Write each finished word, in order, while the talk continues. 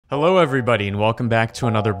Hello everybody and welcome back to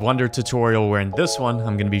another Blender tutorial where in this one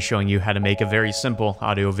I'm going to be showing you how to make a very simple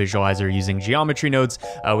audio visualizer using geometry nodes,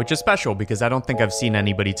 which is special because I don't think I've seen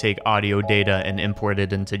anybody take audio data and import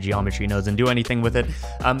it into geometry nodes and do anything with it.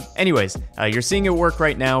 Anyways, you're seeing it work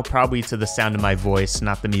right now, probably to the sound of my voice,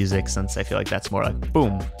 not the music, since I feel like that's more like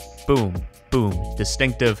boom, boom, boom,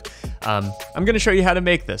 distinctive. I'm going to show you how to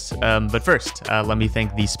make this, but first, let me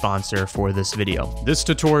thank the sponsor for this video. This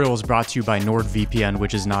tutorial is brought to you by NordVPN,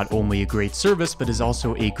 which is not only a great service, but is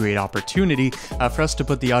also a great opportunity for us to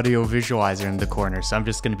put the audio visualizer in the corner. So I'm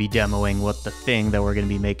just going to be demoing what the thing that we're going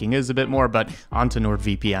to be making is a bit more, but onto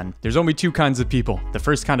NordVPN. There's only two kinds of people. The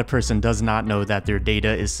first kind of person does not know that their data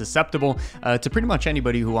is susceptible to pretty much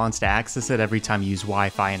anybody who wants to access it. Every time you use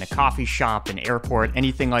Wi-Fi in a coffee shop, an airport,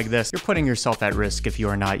 anything like this, you're putting yourself at risk if you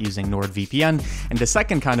are not using NordVPN. And the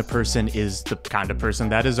second kind of person is the kind of person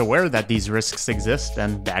that is aware that these risks exist,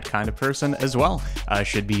 and that kind of person as well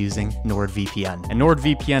should be using NordVPN. And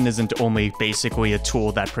NordVPN isn't only basically a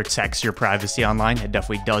tool that protects your privacy online, it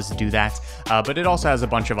definitely does do that, but it also has a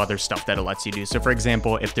bunch of other stuff that it lets you do. So for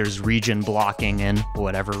example, if there's region blocking in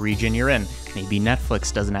whatever region you're in, maybe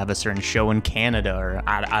Netflix doesn't have a certain show in Canada, or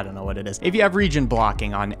I don't know what it is. If you have region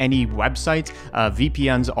blocking on any website,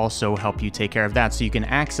 VPNs also help you take care of that, so you can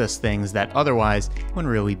access things that otherwise you wouldn't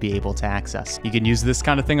really be able to access. You can use this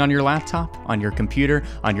kind of thing on your laptop, on your computer,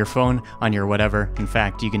 on your phone, on your whatever. In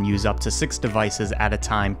fact, you can use up to 6 devices at a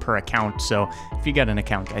time per account. So if you get an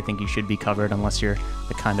account, I think you should be covered, unless you're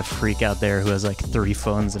the kind of freak out there who has like 30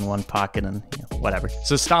 phones in one pocket and whatever.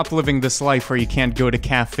 So stop living this life where you can't go to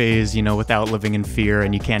cafes, without living in fear,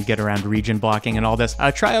 and you can't get around region blocking and all this.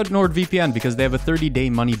 Try out NordVPN because they have a 30-day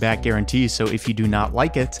money-back guarantee. So if you do not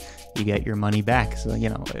like it, you get your money back. So,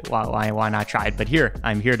 why not try it? But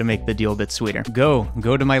I'm here to make the deal a bit sweeter. Go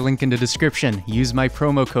to my link in the description, use my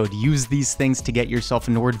promo code, use these things to get yourself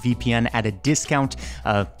NordVPN at a discount.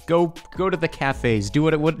 Go to the cafes, do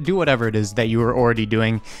whatever it is that you are already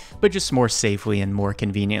doing, but just more safely and more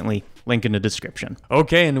conveniently. Link in the description.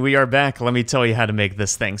 Okay, and we are back. Let me tell you how to make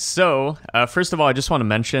this thing. So, first of all, I just want to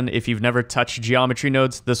mention, if you've never touched geometry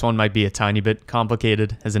nodes, this one might be a tiny bit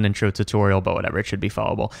complicated as an intro tutorial, but whatever, it should be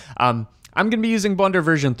followable. I'm going to be using Blender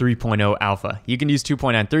version 3.0 alpha. You can use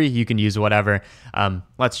 2.93, you can use whatever.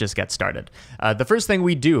 Let's just get started. The first thing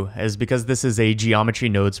we do is, because this is a geometry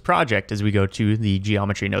nodes project, is we go to the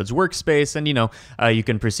geometry nodes workspace, and you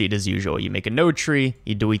can proceed as usual. You make a node tree,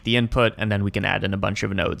 you delete the input, and then we can add in a bunch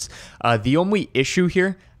of nodes. The only issue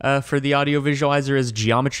here for the audio visualizer is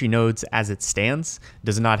geometry nodes as it stands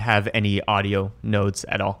does not have any audio nodes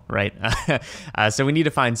at all, right? So we need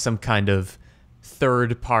to find some kind of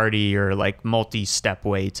third party or like multi-step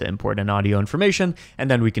way to import an audio information, and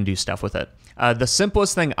then we can do stuff with it. The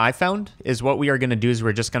simplest thing I found is what we are going to do is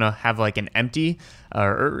we're just going to have like an empty,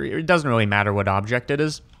 or it doesn't really matter what object it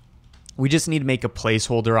is. We just need to make a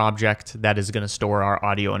placeholder object that is going to store our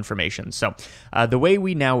audio information. So the way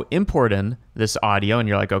we now import in this audio, and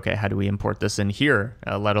you're like, okay, how do we import this in here,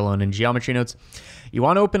 let alone in geometry nodes? You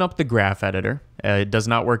want to open up the graph editor. It does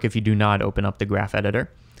not work if you do not open up the graph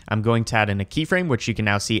editor. I'm going to add in a keyframe, which you can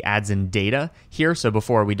now see adds in data here. So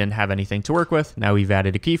before we didn't have anything to work with. Now we've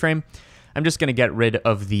added a keyframe. I'm just going to get rid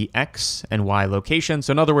of the X and Y location.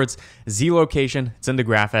 So in other words, Z location, it's in the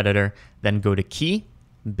graph editor. Then go to key,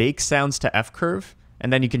 bake sounds to F curve,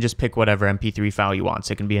 and then you can just pick whatever MP3 file you want.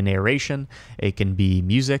 So it can be a narration, it can be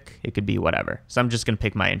music, it could be whatever. So I'm just going to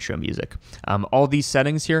pick my intro music. All these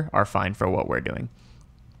settings here are fine for what we're doing.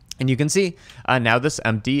 And you can see now this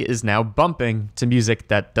empty is now bumping to music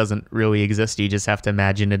that doesn't really exist. You just have to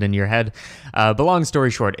imagine it in your head. But long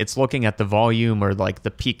story short, it's looking at the volume or like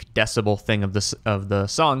the peak decibel thing of the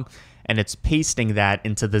song, and it's pasting that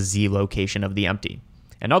into the Z location of the empty.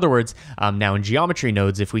 In other words, now in geometry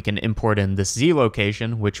nodes, if we can import in this Z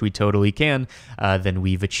location, which we totally can, then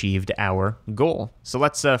we've achieved our goal. So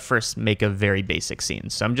let's first make a very basic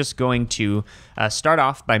scene. So I'm just going to start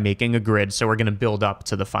off by making a grid. So we're going to build up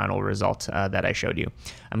to the final result that I showed you.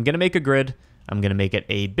 I'm going to make a grid. I'm going to make it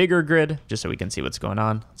a bigger grid just so we can see what's going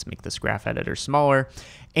on. Let's make this graph editor smaller.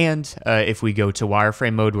 And if we go to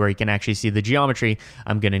wireframe mode where you can actually see the geometry,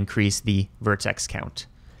 I'm going to increase the vertex count.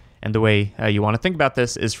 And the way you want to think about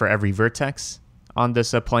this is for every vertex on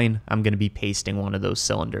this plane, I'm going to be pasting one of those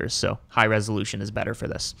cylinders. So high resolution is better for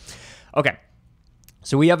this. Okay,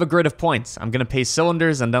 so we have a grid of points. I'm going to paste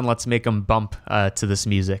cylinders, and then let's make them bump to this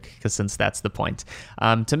music, because since that's the point.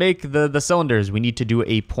 To make the cylinders, we need to do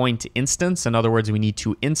a point instance. In other words, we need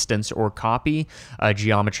to instance or copy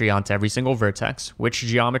geometry onto every single vertex. Which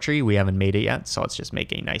geometry? We haven't made it yet, so let's just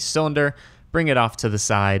make a nice cylinder, bring it off to the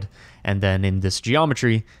side, and then in this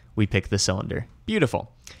geometry, we pick the cylinder.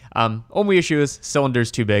 Beautiful. Only issue is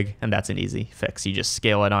cylinder's too big, and that's an easy fix. You just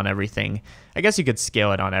scale it on everything. I guess you could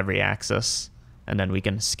scale it on every axis, and then we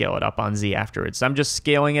can scale it up on Z afterwards. So I'm just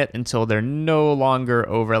scaling it until they're no longer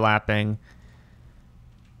overlapping.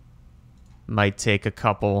 Might take a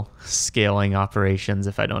couple scaling operations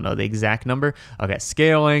if I don't know the exact number. Okay,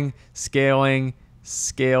 scaling, scaling,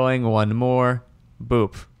 scaling, one more,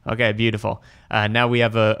 boop. Okay, beautiful. Now we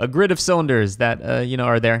have a grid of cylinders that,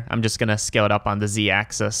 are there. I'm just gonna scale it up on the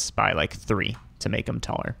Z-axis by like 3 to make them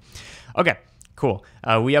taller. Okay, cool.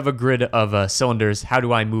 We have a grid of cylinders. How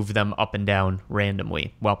do I move them up and down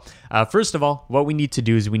randomly? Well, first of all, what we need to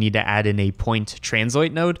do is we need to add in a point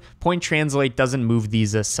translate node. Point translate doesn't move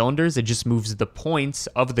these cylinders. It just moves the points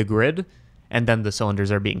of the grid, and then the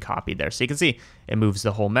cylinders are being copied there. So you can see it moves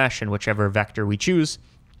the whole mesh in whichever vector we choose.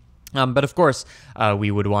 But of course,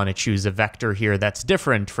 we would want to choose a vector here that's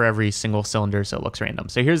different for every single cylinder, so it looks random.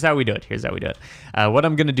 So here's how we do it. What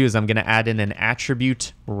I'm going to do is I'm going to add in an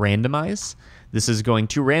attribute randomize. This is going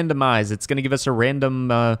to randomize. It's going to give us a random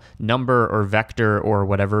number or vector or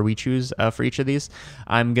whatever we choose for each of these.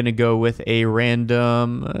 I'm going to go with a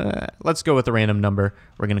random, let's go with a random number.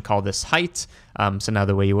 We're going to call this height. So now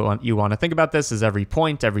the way you want to think about this is every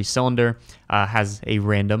point, every cylinder has a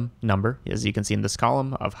random number, as you can see in this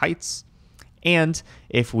column, of heights. And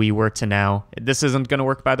if we were to now, this isn't going to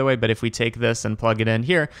work, by the way, but if we take this and plug it in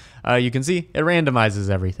here, you can see it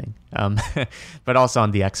randomizes everything, but also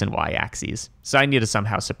on the X and Y axes. So I need to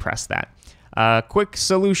somehow suppress that. Quick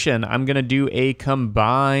solution, I'm going to do a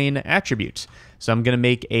combine attribute. So I'm going to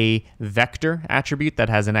make a vector attribute that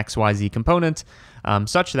has an X, Y, Z component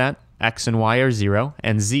such that X and Y are 0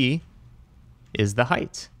 and Z is the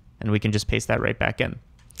height. And we can just paste that right back in.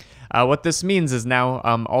 What this means is now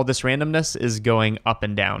all this randomness is going up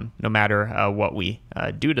and down, no matter what we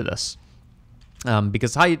do to this.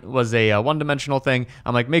 Because height was a one-dimensional thing,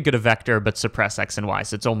 I'm like, make it a vector, but suppress X and Y,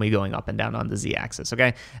 so it's only going up and down on the Z-axis,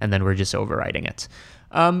 okay? And then we're just overriding it.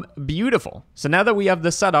 Beautiful. So now that we have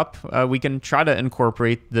this set up, we can try to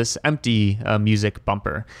incorporate this empty music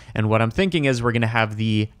bumper. And what I'm thinking is we're going to have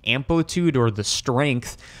the amplitude or the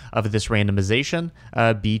strength of this randomization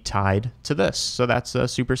be tied to this. So that's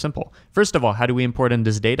super simple. First of all, how do we import in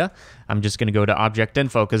this data? I'm just going to go to object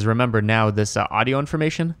info, because remember now this audio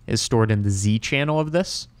information is stored in the Z channel of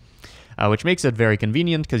this, which makes it very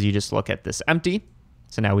convenient because you just look at this empty.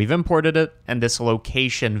 So now we've imported it, and this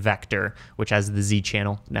location vector, which has the Z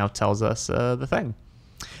channel, now tells us the thing.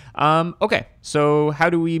 Okay, so how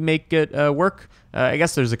do we make it work? I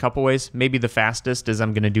guess there's a couple ways. Maybe the fastest is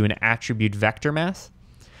I'm going to do an attribute vector math.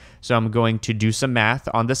 So I'm going to do some math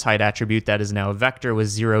on this height attribute that is now a vector with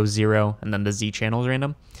 0, 0, and then the Z channel is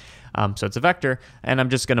random. So it's a vector, and I'm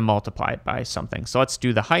just going to multiply it by something. So let's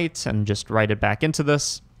do the height and just write it back into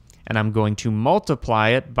this. And I'm going to multiply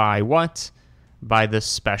it by what? By this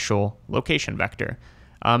special location vector.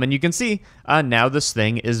 And you can see now this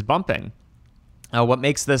thing is bumping. What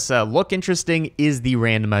makes this look interesting is the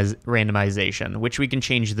randomization, which we can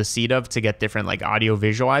change the seed of to get different like audio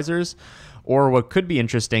visualizers. Or what could be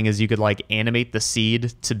interesting is you could like animate the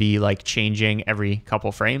seed to be like changing every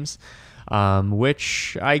couple frames,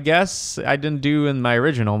 which I guess I didn't do in my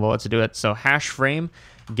original, but let's do it. So hash frame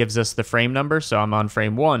gives us the frame number. So I'm on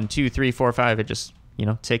frame 1, 2, 3, 4, 5. It just,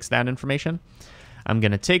 takes that information. I'm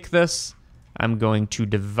going to take this. I'm going to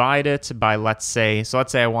divide it by, let's say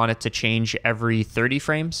I want it to change every 30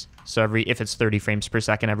 frames. So if it's 30 frames per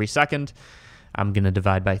second every second, I'm going to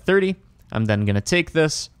divide by 30. I'm then going to take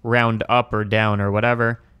this, round up or down or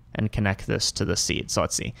whatever, and connect this to the seed. So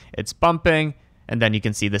let's see. It's bumping, and then you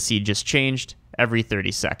can see the seed just changed every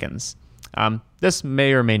 30 seconds. This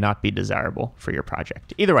may or may not be desirable for your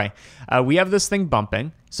project. Either way, we have this thing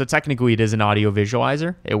bumping. So technically it is an audio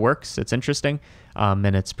visualizer. It works. It's interesting.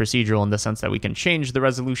 And it's procedural in the sense that we can change the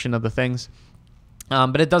resolution of the things.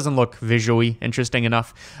 But it doesn't look visually interesting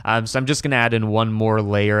enough. So I'm just going to add in one more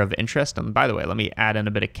layer of interest. And by the way, let me add in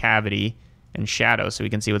a bit of cavity and shadow so we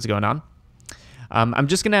can see what's going on. I'm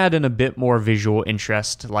just going to add in a bit more visual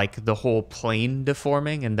interest, like the whole plane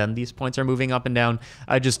deforming, and then these points are moving up and down,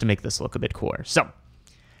 just to make this look a bit cooler. So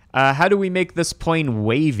how do we make this plane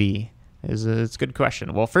wavy? It's a good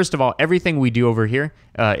question. Well, first of all, everything we do over here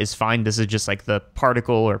is fine. This is just like the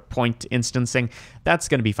particle or point instancing. That's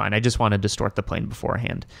going to be fine. I just want to distort the plane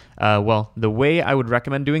beforehand. Well, the way I would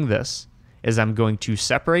recommend doing this is I'm going to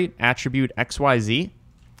separate attribute XYZ,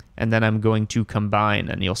 and then I'm going to combine,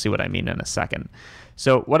 and you'll see what I mean in a second.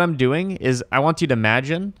 So what I'm doing is I want you to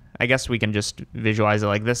imagine, I guess we can just visualize it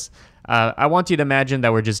like this. I want you to imagine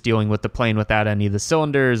that we're just dealing with the plane without any of the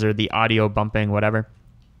cylinders or the audio bumping, whatever.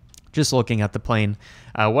 just looking at the plane,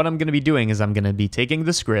 what I'm going to be doing is I'm going to be taking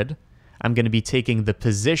this grid, I'm going to be taking the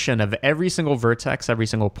position of every single vertex, every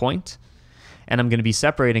single point, and I'm going to be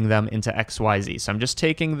separating them into X, Y, Z. So I'm just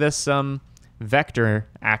taking this vector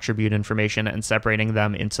attribute information and separating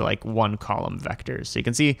them into like one column vectors. So you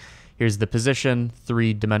can see here's the position,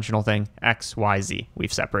 three-dimensional thing, X, Y, Z.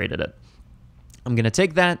 We've separated it. I'm going to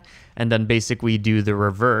take that and then basically do the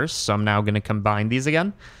reverse. So I'm now going to combine these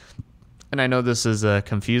again. And I know this is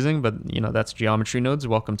confusing, but you know, that's geometry nodes.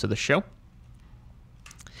 Welcome to the show.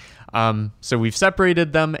 So we've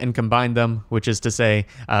separated them and combined them, which is to say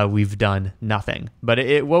we've done nothing. But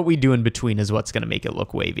what we do in between is what's going to make it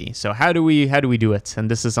look wavy. So how do we do it? And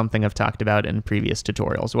this is something I've talked about in previous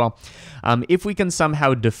tutorials. Well, if we can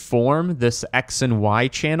somehow deform this X and Y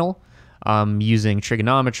channel using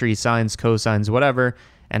trigonometry, sines, cosines, whatever,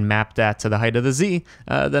 and map that to the height of the Z,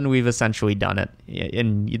 then we've essentially done it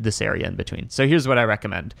in this area in between. So here's what I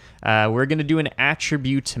recommend. We're going to do an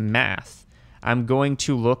attribute math. I'm going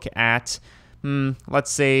to look at,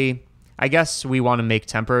 let's say, I guess we want to make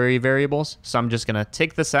temporary variables. So I'm just going to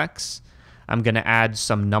take this X, I'm going to add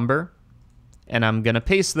some number, and I'm going to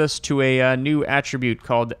paste this to a new attribute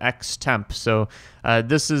called xtemp. So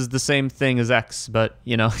this is the same thing as X, but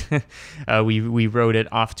you know, we wrote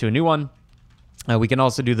it off to a new one. We can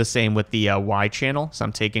also do the same with the Y channel. So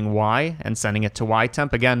I'm taking Y and sending it to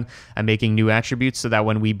ytemp. Again, I'm making new attributes so that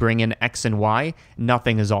when we bring in X and Y,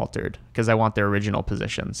 nothing is altered because I want their original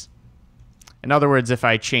positions. In other words, if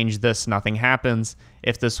I change this, nothing happens.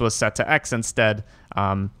 If this was set to X instead,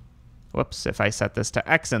 if I set this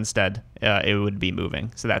to X instead, it would be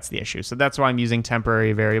moving. So that's the issue. So that's why I'm using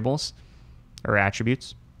temporary variables or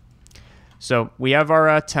attributes. So we have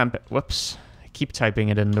our temp, keep typing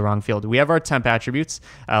it in the wrong field. We have our temp attributes.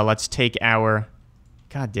 Let's take our,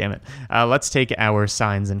 let's take our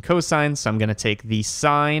sines and cosines. So I'm going to take the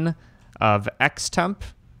sine of xtemp,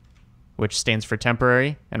 which stands for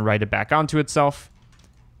temporary, and write it back onto itself.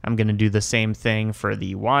 I'm going to do the same thing for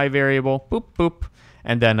the y variable, boop, boop.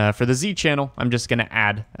 And then for the z channel, I'm just going to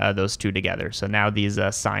add those two together. So now these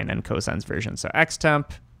sine and cosines versions. So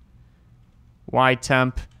xtemp,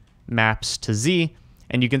 ytemp maps to z.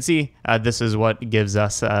 And you can see this is what gives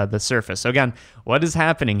us the surface. So again, what is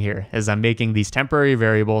happening here is I'm making these temporary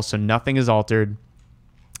variables so nothing is altered.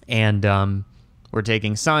 And we're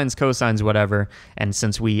taking sines, cosines, whatever. And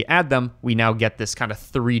since we add them, we now get this kind of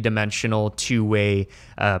three-dimensional, two-way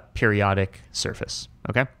periodic surface,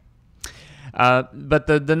 okay? But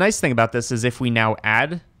the nice thing about this is if we now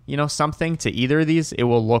add something to either of these, it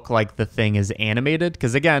will look like the thing is animated.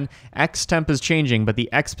 Because again, X temp is changing, but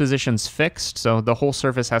the X position's fixed. So the whole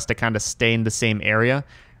surface has to kind of stay in the same area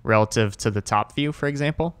relative to the top view, for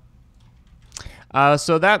example.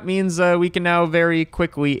 So that means we can now very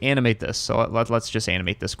quickly animate this. So let's just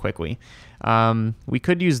animate this quickly. We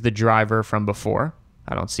could use the driver from before.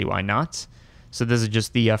 I don't see why not. So this is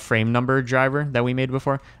just the frame number driver that we made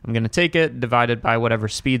before. I'm going to take it, divide it by whatever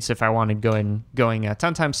speed. So if I wanted going 10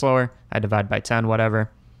 times slower, I divide by 10, whatever,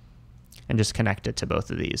 and just connect it to both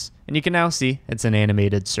of these. And you can now see it's an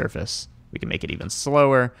animated surface. We can make it even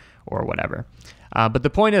slower or whatever. But the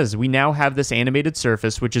point is, we now have this animated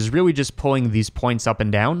surface, which is really just pulling these points up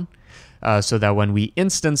and down so that when we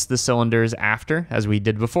instance the cylinders after, as we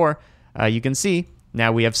did before, you can see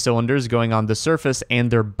now we have cylinders going on the surface and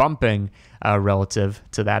they're bumping relative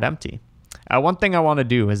to that empty. One thing I want to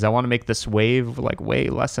do is I want to make this wave like way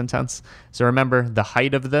less intense. So remember the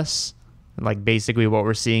height of this, like basically what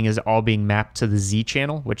we're seeing is all being mapped to the Z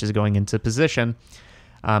channel, which is going into position.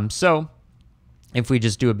 So if we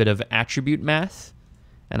just do a bit of attribute math,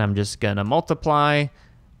 and I'm just going to multiply,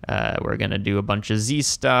 we're going to do a bunch of Z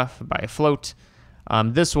stuff by float.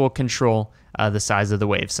 This will control the size of the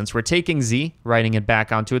wave. Since we're taking Z, writing it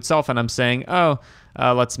back onto itself, and I'm saying,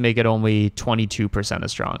 let's make it only 22%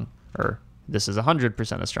 as strong, or this is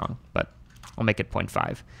 100% as strong, but I'll make it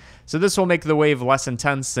 0.5. So this will make the wave less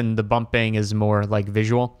intense and the bumping is more like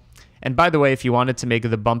visual. And by the way, if you wanted to make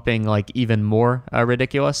the bumping like even more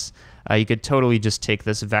ridiculous, you could totally just take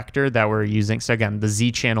this vector that we're using. So again, the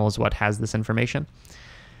Z channel is what has this information.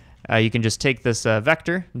 You can just take this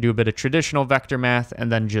vector, do a bit of traditional vector math,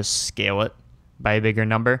 and then just scale it by a bigger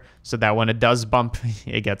number so that when it does bump,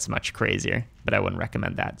 it gets much crazier, but I wouldn't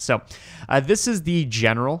recommend that. So this is the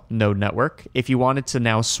general node network. If you wanted to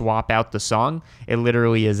now swap out the song, it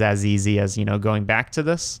literally is as easy as, going back to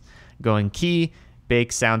this, going key,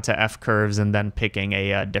 bake sound to F curves, and then picking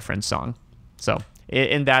a different song. So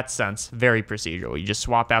in that sense, very procedural. You just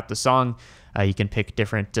swap out the song. You can pick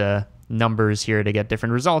different numbers here to get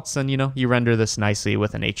different results, and you render this nicely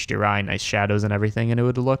with an HDRI, nice shadows and everything, and it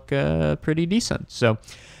would look pretty decent. So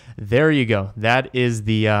there you go. That is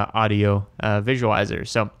the audio visualizer.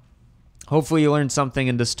 So hopefully you learned something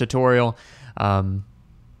in this tutorial.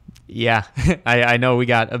 Yeah, I know we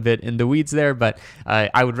got a bit in the weeds there, but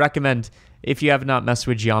I would recommend, if you have not messed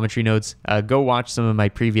with geometry nodes, go watch some of my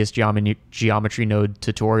previous geometry node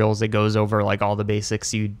tutorials. It goes over like all the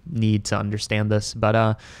basics you need to understand this.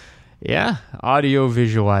 But yeah, audio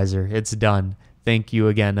visualizer, it's done. Thank you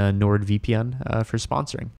again, NordVPN, for sponsoring.